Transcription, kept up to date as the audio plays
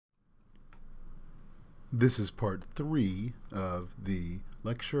This is part 3 of the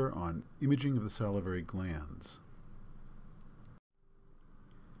lecture on imaging of the salivary glands.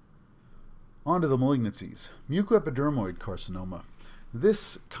 On to the malignancies. Mucoepidermoid carcinoma.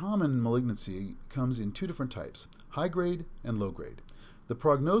 This common malignancy comes in two different types, high-grade and low-grade. The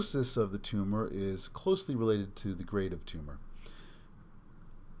prognosis of the tumor is closely related to the grade of tumor.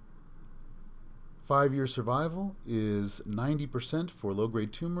 5-year survival is 90% for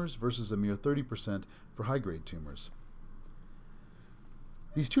low-grade tumors versus a mere 30% for high-grade tumors.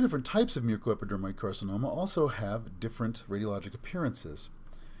 These two different types of mucoepidermoid carcinoma also have different radiologic appearances.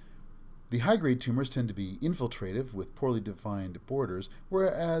 The high-grade tumors tend to be infiltrative with poorly defined borders,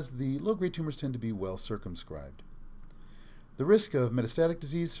 whereas the low-grade tumors tend to be well circumscribed. The risk of metastatic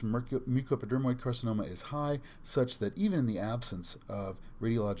disease from mucoepidermoid carcinoma is high, such that even in the absence of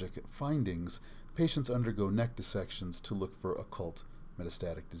radiologic findings, patients undergo neck dissections to look for occult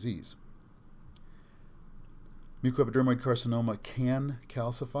metastatic disease. Mucoepidermoid carcinoma can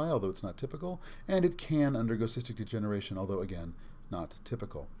calcify, although it's not typical, and it can undergo cystic degeneration, although again, not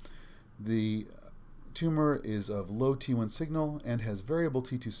typical. The tumor is of low T1 signal and has variable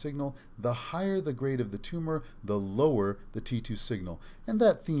T2 signal. The higher the grade of the tumor, the lower the T2 signal, and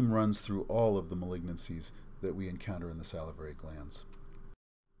that theme runs through all of the malignancies that we encounter in the salivary glands.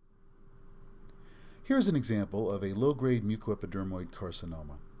 Here's an example of a low-grade mucoepidermoid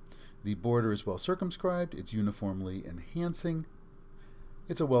carcinoma. The border is well circumscribed, it's uniformly enhancing,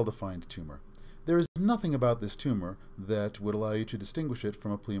 it's a well-defined tumor. There is nothing about this tumor that would allow you to distinguish it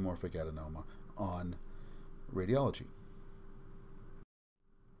from a pleomorphic adenoma on radiology.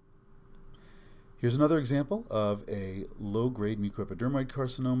 Here's another example of a low-grade mucoepidermoid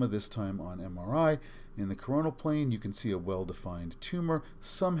carcinoma, this time on MRI. In the coronal plane, you can see a well-defined tumor,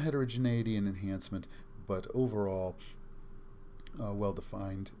 some heterogeneity and enhancement, but overall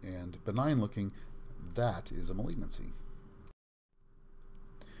well-defined and benign-looking. That is a malignancy.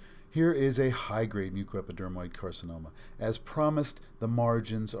 Here is a high-grade mucoepidermoid carcinoma. As promised, the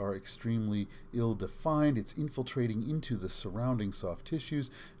margins are extremely ill-defined. It's infiltrating into the surrounding soft tissues.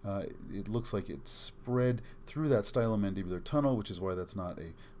 It looks like it's spread through that stylomandibular tunnel, which is why that's not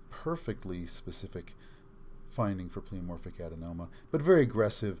a perfectly specific finding for pleomorphic adenoma, but very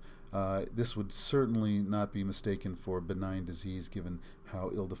aggressive. This would certainly not be mistaken for benign disease given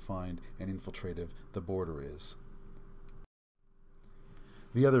how ill-defined and infiltrative the border is.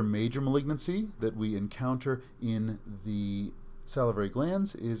 The other major malignancy that we encounter in the salivary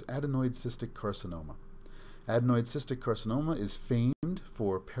glands is adenoid cystic carcinoma. Adenoid cystic carcinoma is famed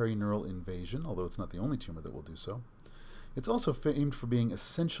for perineural invasion, although it's not the only tumor that will do so. It's also famed for being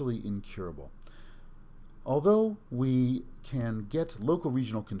essentially incurable. Although we can get local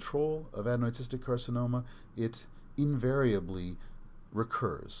regional control of adenoid cystic carcinoma, it invariably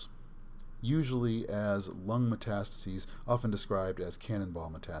recurs, usually as lung metastases, often described as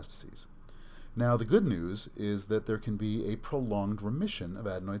cannonball metastases. Now, the good news is that there can be a prolonged remission of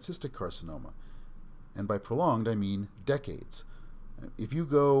adenoid cystic carcinoma. And by prolonged, I mean decades. If you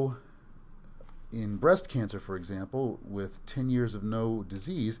go in breast cancer, for example, with 10 years of no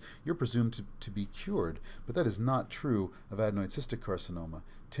disease, you're presumed to be cured. But that is not true of adenoid cystic carcinoma.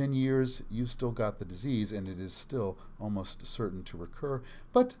 10 years, you've still got the disease, and it is still almost certain to recur.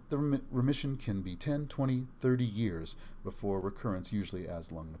 But the remission can be 10, 20, 30 years before recurrence, usually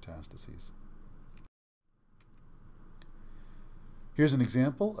as lung metastases. Here's an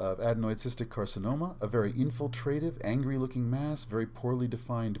example of adenoid cystic carcinoma, a very infiltrative, angry-looking mass, very poorly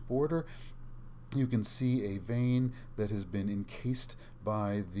defined border. You can see a vein that has been encased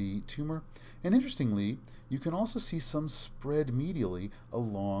by the tumor. And interestingly, you can also see some spread medially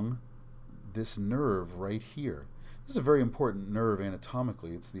along this nerve right here. This is a very important nerve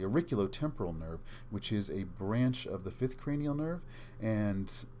anatomically. It's the auriculotemporal nerve, which is a branch of the fifth cranial nerve,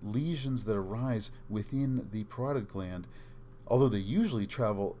 and lesions that arise within the parotid gland, although they usually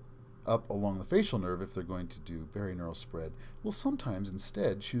travel up along the facial nerve if they're going to do perineural spread, will sometimes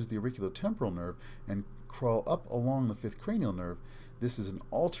instead choose the auriculotemporal nerve and crawl up along the fifth cranial nerve. This is an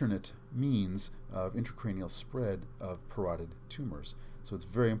alternate means of intracranial spread of parotid tumors. So it's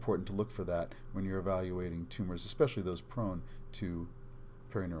very important to look for that when you're evaluating tumors, especially those prone to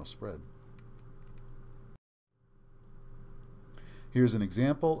perineural spread. Here's an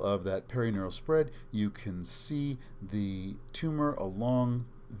example of that perineural spread. You can see the tumor along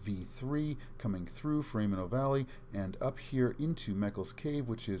V3 coming through foramen ovale and up here into Meckel's cave,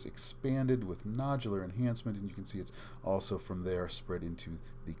 which is expanded with nodular enhancement, and you can see it's also from there spread into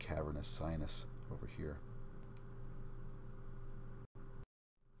the cavernous sinus over here.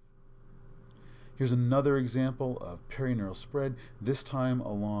 Here's another example of perineural spread, this time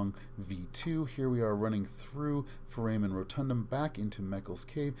along V2. Here we are running through foramen rotundum back into Meckel's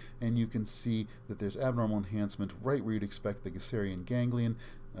cave, and you can see that there's abnormal enhancement right where you'd expect the Gasserian ganglion.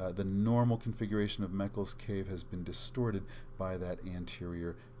 The normal configuration of Meckel's cave has been distorted by that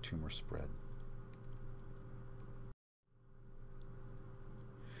anterior tumor spread.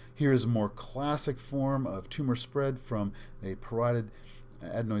 Here is a more classic form of tumor spread from a parotid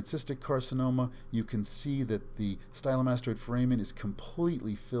adenoid cystic carcinoma. You can see that the stylomastoid foramen is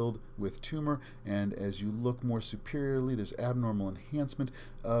completely filled with tumor, and as you look more superiorly, there's abnormal enhancement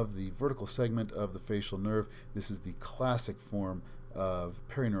of the vertical segment of the facial nerve. This is the classic form of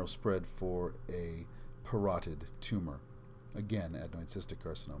perineural spread for a parotid tumor. Again, adenoid cystic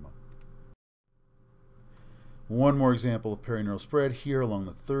carcinoma. One more example of perineural spread here along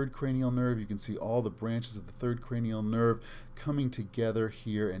the third cranial nerve. You can see all the branches of the third cranial nerve coming together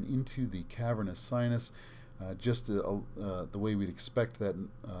here and into the cavernous sinus, just the way we'd expect that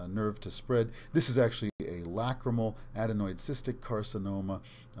nerve to spread. This is actually a lacrimal adenoid cystic carcinoma,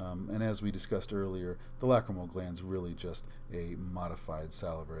 and as we discussed earlier, the lacrimal gland is really just a modified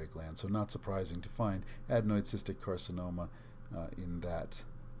salivary gland, so not surprising to find adenoid cystic carcinoma in that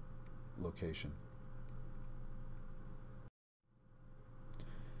location.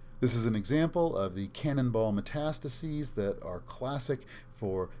 This is an example of the cannonball metastases that are classic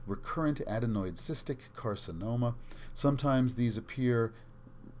for recurrent adenoid cystic carcinoma. Sometimes these appear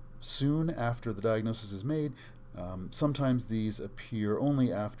soon after the diagnosis is made. Sometimes these appear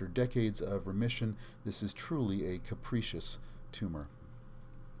only after decades of remission. This is truly a capricious tumor.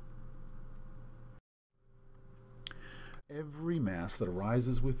 Every mass that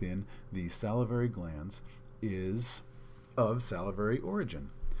arises within the salivary glands is of salivary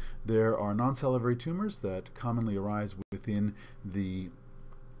origin. There are non-salivary tumors that commonly arise within the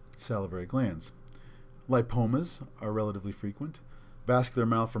salivary glands. Lipomas are relatively frequent. Vascular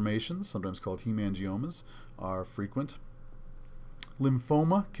malformations, sometimes called hemangiomas, are frequent.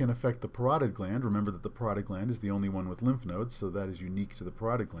 Lymphoma can affect the parotid gland. Remember that the parotid gland is the only one with lymph nodes, so that is unique to the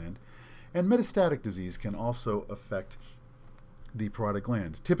parotid gland. And metastatic disease can also affect the parotid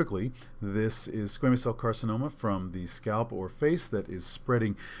gland. Typically, this is squamous cell carcinoma from the scalp or face that is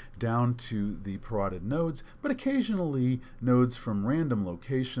spreading down to the parotid nodes, but occasionally nodes from random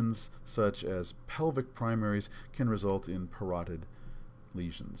locations, such as pelvic primaries, can result in parotid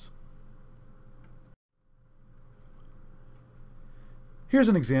lesions. Here's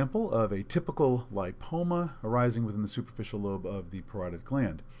an example of a typical lipoma arising within the superficial lobe of the parotid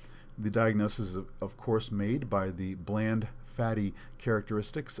gland. The diagnosis is, of course, made by the bland, fatty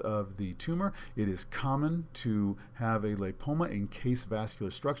characteristics of the tumor. It is common to have a lipoma encase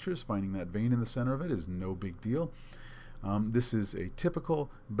vascular structures. Finding that vein in the center of it is no big deal. This is a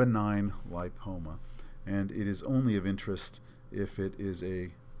typical benign lipoma, and it is only of interest if it is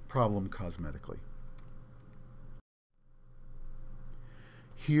a problem cosmetically.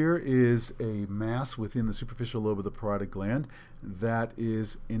 Here is a mass within the superficial lobe of the parotid gland that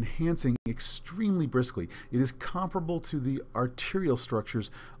is enhancing extremely briskly. It is comparable to the arterial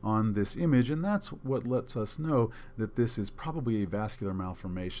structures on this image, and that's what lets us know that this is probably a vascular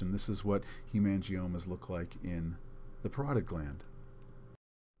malformation. This is what hemangiomas look like in the parotid gland.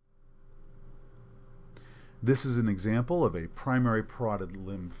 This is an example of a primary parotid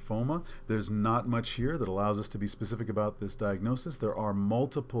lymphoma. There's not much here that allows us to be specific about this diagnosis. There are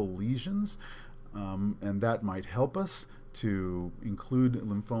multiple lesions, and that might help us to include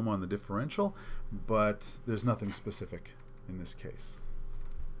lymphoma on the differential, but there's nothing specific in this case.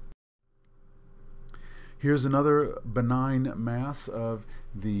 Here's another benign mass of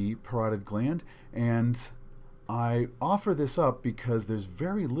the parotid gland, and I offer this up because there's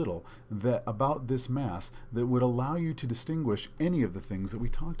very little about this mass that would allow you to distinguish any of the things that we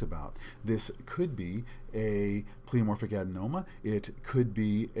talked about. This could be a pleomorphic adenoma. It could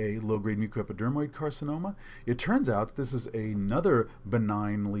be a low-grade mucoepidermoid carcinoma. It turns out that this is another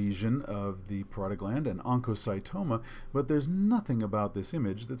benign lesion of the parotid gland, an oncocytoma, but there's nothing about this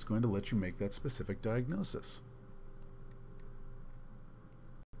image that's going to let you make that specific diagnosis.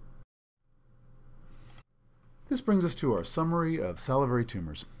 This brings us to our summary of salivary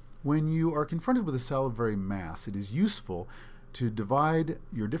tumors. When you are confronted with a salivary mass, it is useful to divide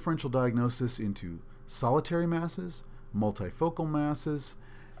your differential diagnosis into solitary masses, multifocal masses,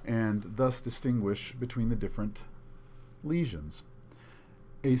 and thus distinguish between the different lesions.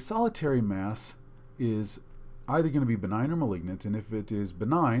 A solitary mass is either going to be benign or malignant, and if it is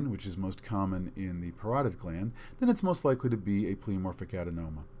benign, which is most common in the parotid gland, then it's most likely to be a pleomorphic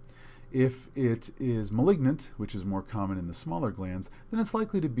adenoma. If it is malignant, which is more common in the smaller glands, then it's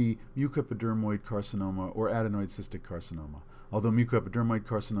likely to be Mucoepidermoid Carcinoma or Adenoid Cystic Carcinoma. Although Mucoepidermoid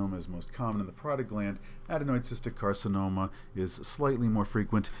Carcinoma is most common in the parotid gland, Adenoid Cystic Carcinoma is slightly more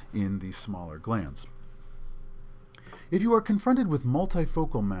frequent in the smaller glands. If you are confronted with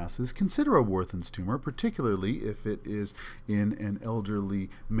multifocal masses, consider a Warthin's tumor, particularly if it is in an elderly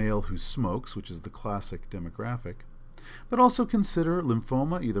male who smokes, which is the classic demographic. But also consider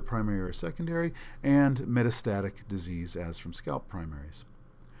lymphoma, either primary or secondary, and metastatic disease as from scalp primaries.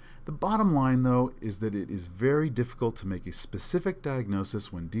 The bottom line, though, is that it is very difficult to make a specific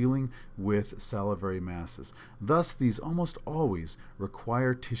diagnosis when dealing with salivary masses. Thus, these almost always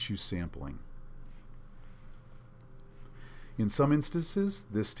require tissue sampling. In some instances,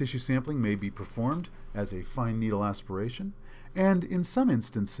 this tissue sampling may be performed as a fine needle aspiration, and in some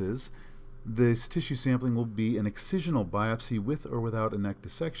instances, this tissue sampling will be an excisional biopsy with or without a neck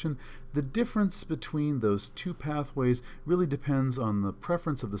dissection. The difference between those two pathways really depends on the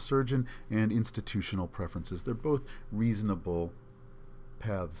preference of the surgeon and institutional preferences. They're both reasonable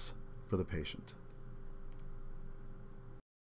paths for the patient.